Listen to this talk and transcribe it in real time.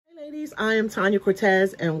Ladies, I am Tanya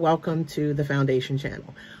Cortez and welcome to the Foundation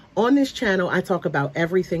channel. On this channel, I talk about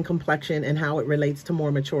everything complexion and how it relates to more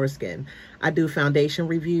mature skin. I do foundation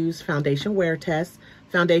reviews, foundation wear tests,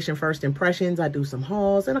 foundation first impressions. I do some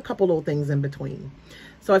hauls and a couple little things in between.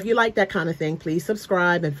 So if you like that kind of thing, please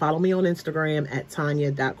subscribe and follow me on Instagram at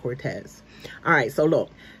Tanya.Cortez. All right, so look,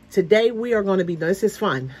 today we are going to be, this is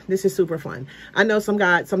fun. This is super fun. I know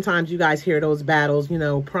sometimes you guys hear those battles, you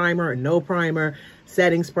know, primer or no primer,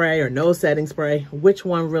 setting spray or no setting spray. Which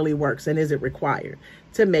one really works and is it required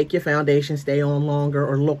to make your foundation stay on longer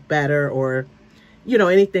or look better or, you know,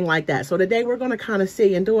 anything like that. So today we're going to kind of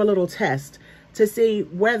see and do a little test to see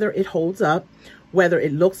whether it holds up, whether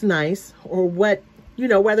it looks nice, or what, you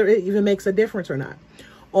know, whether it even makes a difference or not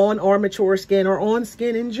on our mature skin or on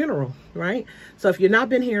skin in general, right? So if you've not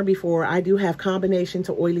been here before, I do have combination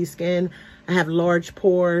to oily skin. I have large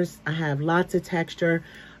pores. I have lots of texture,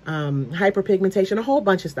 hyperpigmentation, a whole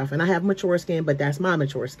bunch of stuff. And I have mature skin, but that's my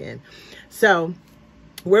mature skin. So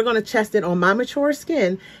we're going to test it on my mature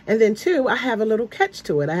skin. And then two, I have a little catch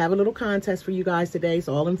to it. I have a little contest for you guys today. It's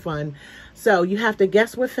all in fun. So you have to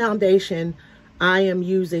guess what foundation I am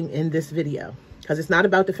using in this video. Because it's not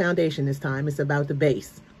about the foundation this time. It's about the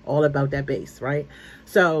base. All about that base, right?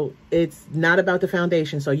 So it's not about the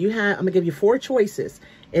foundation. So I'm going to give you 4 choices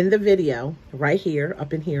in the video right here,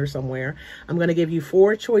 up in here somewhere. I'm going to give you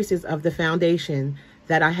 4 choices of the foundation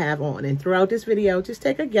that I have on. And throughout this video, just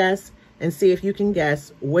take a guess and see if you can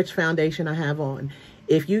guess which foundation I have on.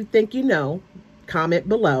 If you think you know, comment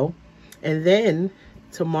below. And then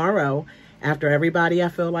tomorrow, after everybody I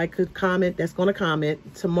feel like could comment, that's going to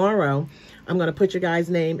comment, tomorrow, I'm going to put your guys'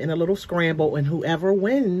 name in a little scramble, and whoever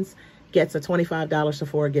wins gets a $25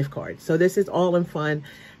 Sephora gift card. So this is all in fun.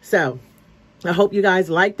 So I hope you guys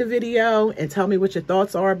like the video and tell me what your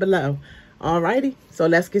thoughts are below. Alrighty, so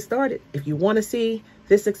let's get started. If you want to see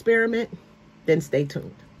this experiment, then stay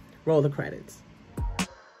tuned. Roll the credits.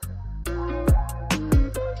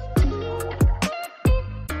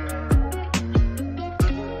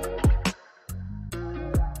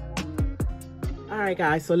 All right,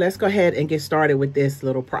 guys, so let's go ahead and get started with this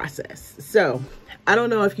little process. So I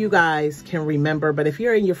don't know if you guys can remember, but if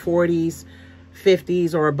you're in your 40s,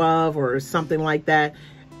 50s or above or something like that,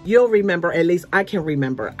 you'll remember, at least I can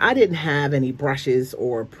remember, I didn't have any brushes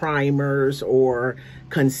or primers or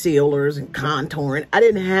concealers and contouring. I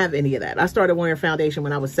didn't have any of that. I started wearing foundation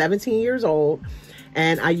when I was 17 years old.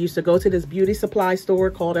 And I used to go to this beauty supply store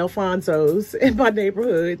called Alfonso's in my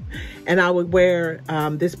neighborhood. And I would wear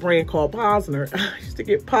this brand called Posner. I used to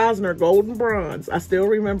get Posner Golden Bronze. I still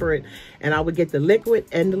remember it. And I would get the liquid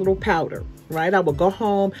and the little powder, right? I would go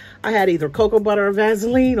home. I had either cocoa butter or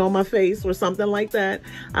Vaseline on my face or something like that.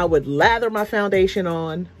 I would lather my foundation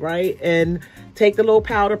on, right? And take the little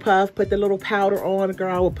powder puff, put the little powder on.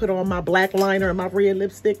 Girl, I would put on my black liner and my red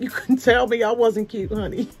lipstick. You couldn't tell me I wasn't cute,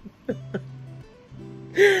 honey.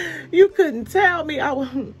 You couldn't tell me I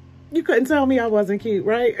wasn't cute,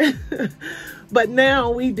 right? But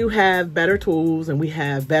now we do have better tools and we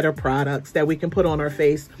have better products that we can put on our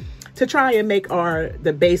face to try and make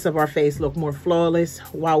the base of our face look more flawless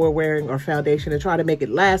while we're wearing our foundation and try to make it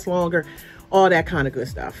last longer, all that kind of good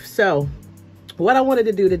stuff. So what I wanted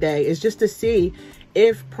to do today is just to see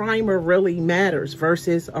if primer really matters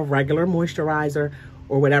versus a regular moisturizer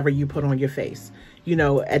or whatever you put on your face. You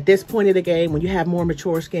know, at this point of the game, when you have more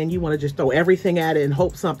mature skin, you want to just throw everything at it and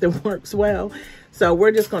hope something works well. So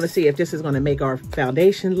we're just going to see if this is going to make our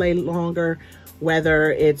foundation lay longer,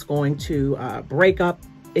 whether it's going to break up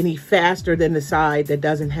any faster than the side that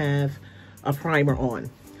doesn't have a primer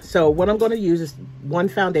on. So what I'm going to use is one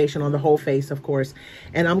foundation on the whole face, of course,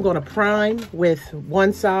 and I'm going to prime with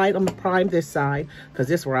one side. I'm going to prime this side because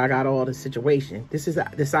this is where I got all the situation. This is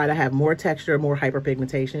the side I have more texture, more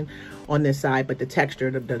hyperpigmentation on this side, but the texture,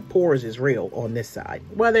 the pores is real on this side.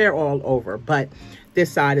 Well, they're all over, but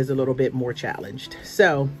this side is a little bit more challenged.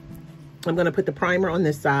 So I'm going to put the primer on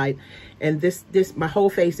this side, and my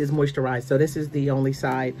whole face is moisturized. So this is the only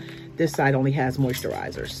side. This side only has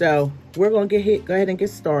moisturizer. So we're going to go ahead and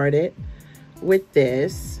get started with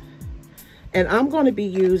this. And I'm going to be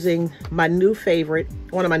using my new favorite,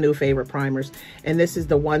 one of my new favorite primers. And this is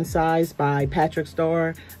the One Size by Patrick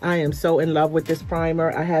Starr. I am so in love with this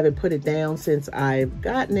primer. I haven't put it down since I've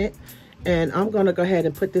gotten it. And I'm going to go ahead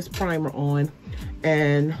and put this primer on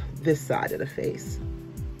and this side of the face.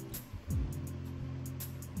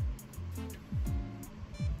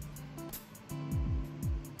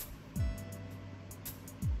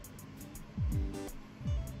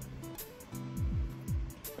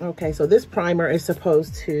 Okay, so this primer is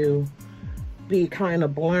supposed to be kind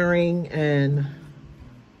of blurring and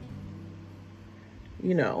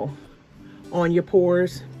you know, on your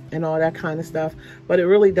pores and all that kind of stuff. But it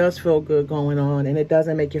really does feel good going on, and it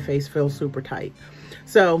doesn't make your face feel super tight.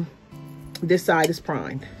 So this side is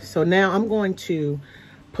primed. So now I'm going to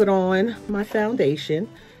put on my foundation.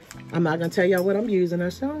 I'm not gonna tell y'all what I'm using,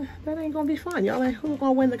 or so that ain't gonna be fun. Y'all ain't who's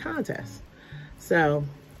gonna win the contest. So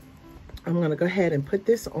I'm gonna go ahead and put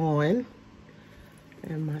this on.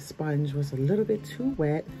 And my sponge was a little bit too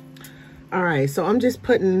wet. All right, so I'm just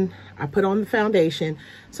I put on the foundation.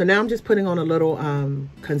 So now I'm just putting on a little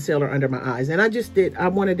concealer under my eyes. And I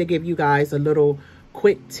wanted to give you guys a little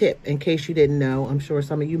quick tip in case you didn't know. I'm sure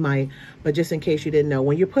some of you might, but just in case you didn't know,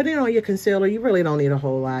 when you're putting on your concealer, you really don't need a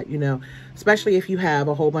whole lot, you know, especially if you have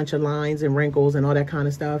a whole bunch of lines and wrinkles and all that kind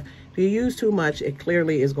of stuff. If you use too much, it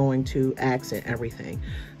clearly is going to accent everything.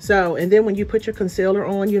 So, and then when you put your concealer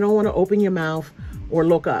on, you don't want to open your mouth or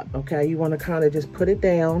look up, okay? You want to kind of just put it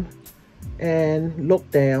down and look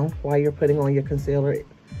down while you're putting on your concealer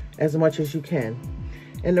as much as you can.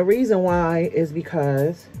 And the reason why is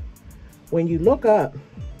because when you look up,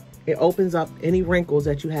 it opens up any wrinkles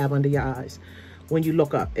that you have under your eyes when you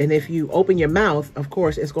look up. And if you open your mouth, of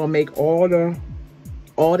course, it's going to make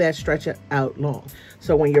all that stretch out long.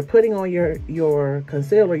 So when you're putting on your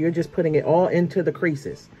concealer, you're just putting it all into the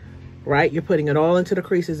creases, right? You're putting it all into the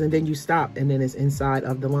creases, and then you stop, and then it's inside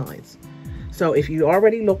of the lines. So if you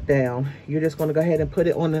already look down, you're just going to go ahead and put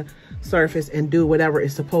it on the surface and do whatever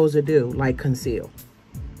it's supposed to do, like conceal,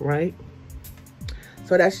 right?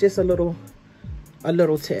 So that's just a little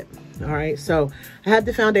tip. All right, so I have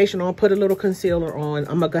the foundation on, put a little concealer on.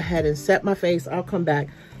 I'm gonna go ahead and set my face. I'll come back.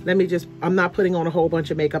 I'm not putting on a whole bunch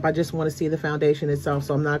of makeup. I just want to see the foundation itself.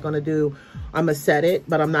 So I'm gonna set it,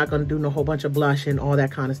 but I'm not gonna do no whole bunch of blush and all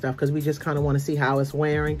that kind of stuff, because we just kind of want to see how it's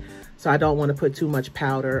wearing. So I don't want to put too much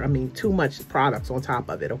too much products on top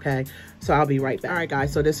of it, okay? So I'll be right back. All right,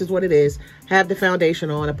 guys, so this is what it is. Have the foundation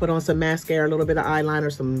on. I put on some mascara, a little bit of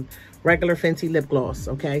eyeliner, some regular Fenty lip gloss,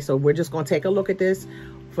 okay? So we're just going to take a look at this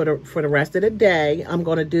for the rest of the day. I'm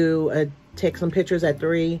going to take some pictures at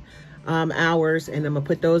 3 hours, and I'm going to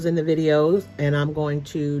put those in the videos, and I'm going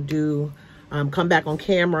to come back on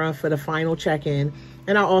camera for the final check-in.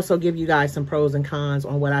 And I'll also give you guys some pros and cons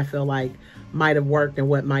on what I feel like might have worked and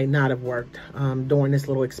what might not have worked during this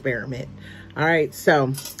little experiment. All right,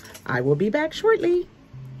 so I will be back shortly.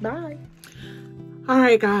 Bye. All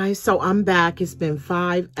right, guys, so I'm back. It's been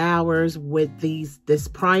 5 hours with this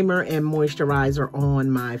primer and moisturizer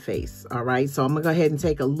on my face. All right, so I'm gonna go ahead and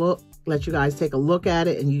take a look, let you guys take a look at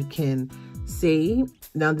it, and you can see.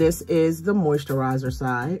 Now, this is the moisturizer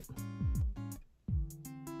side,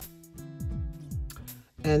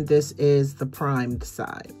 and this is the primed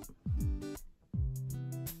side.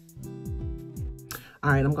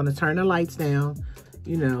 All right, I'm gonna turn the lights down,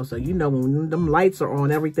 you know, so you know when them lights are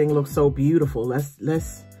on, everything looks so beautiful.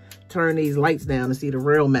 Let's turn these lights down to see the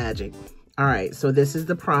real magic. All right, so this is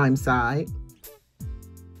the prime side.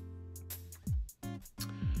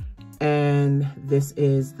 And this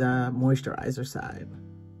is the moisturizer side.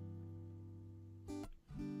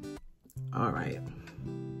 All right.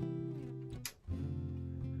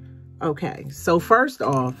 Okay, so first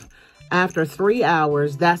off, after 3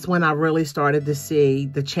 hours, that's when I really started to see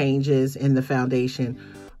the changes in the foundation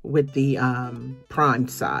with the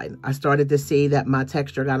primed side. I started to see that my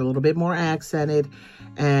texture got a little bit more accented,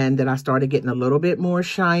 and that I started getting a little bit more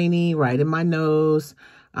shiny right in my nose,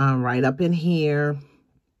 right up in here.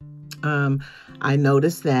 I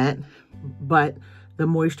noticed that, but the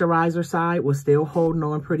moisturizer side was still holding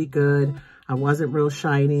on pretty good. I wasn't real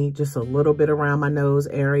shiny, just a little bit around my nose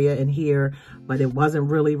area and here, but it wasn't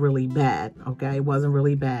really, really bad, okay? It wasn't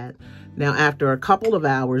really bad. Now, after a couple of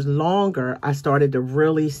hours longer, I started to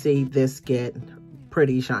really see this get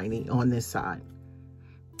pretty shiny on this side.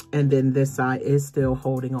 And then this side is still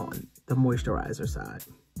holding on, the moisturizer side.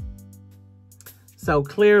 So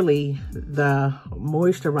clearly, the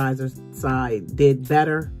moisturizer side did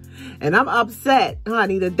better. And I'm upset,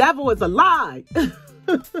 honey. The devil is a lie.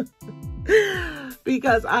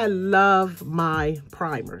 Because I love my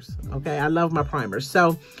primers, okay? I love my primers.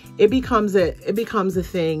 So it becomes a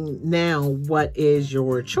thing now. What is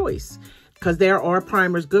your choice? Because there are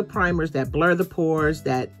primers, good primers that blur the pores,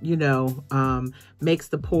 that, you know, makes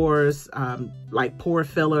the pores like pore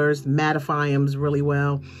fillers, mattify them really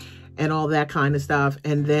well, and all that kind of stuff.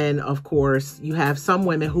 And then, of course, you have some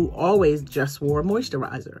women who always just wore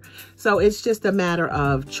moisturizer. So it's just a matter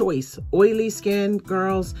of choice. Oily skin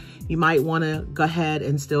girls, you might want to go ahead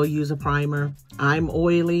and still use a primer. I'm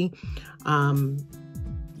oily. And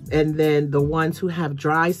then the ones who have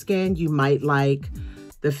dry skin, you might like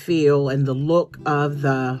the feel and the look of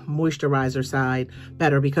the moisturizer side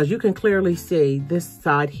better, because you can clearly see this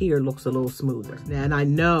side here looks a little smoother. And I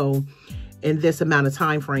know in this amount of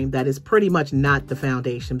time frame that is pretty much not the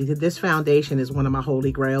foundation, because this foundation is one of my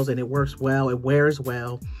holy grails and it works well, it wears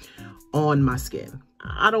well on my skin.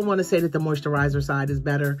 I don't want to say that the moisturizer side is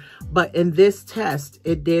better, but in this test,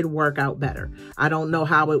 it did work out better. I don't know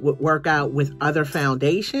how it would work out with other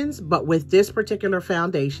foundations, but with this particular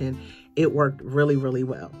foundation, it worked really, really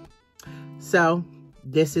well. So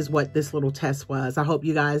this is what this little test was. I hope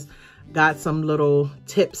you guys got some little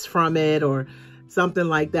tips from it or something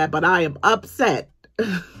like that, but I am upset.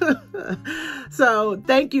 So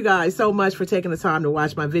thank you guys so much for taking the time to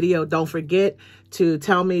watch my video. Don't forget to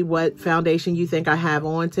tell me what foundation you think I have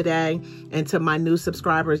on today. And to my new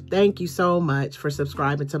subscribers, thank you so much for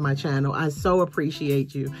subscribing to my channel. I so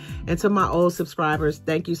appreciate you. And to my old subscribers,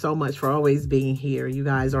 thank you so much for always being here. You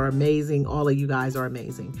guys are amazing. All of you guys are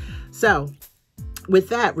amazing. So with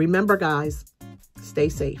that, remember guys, stay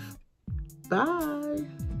safe. Bye.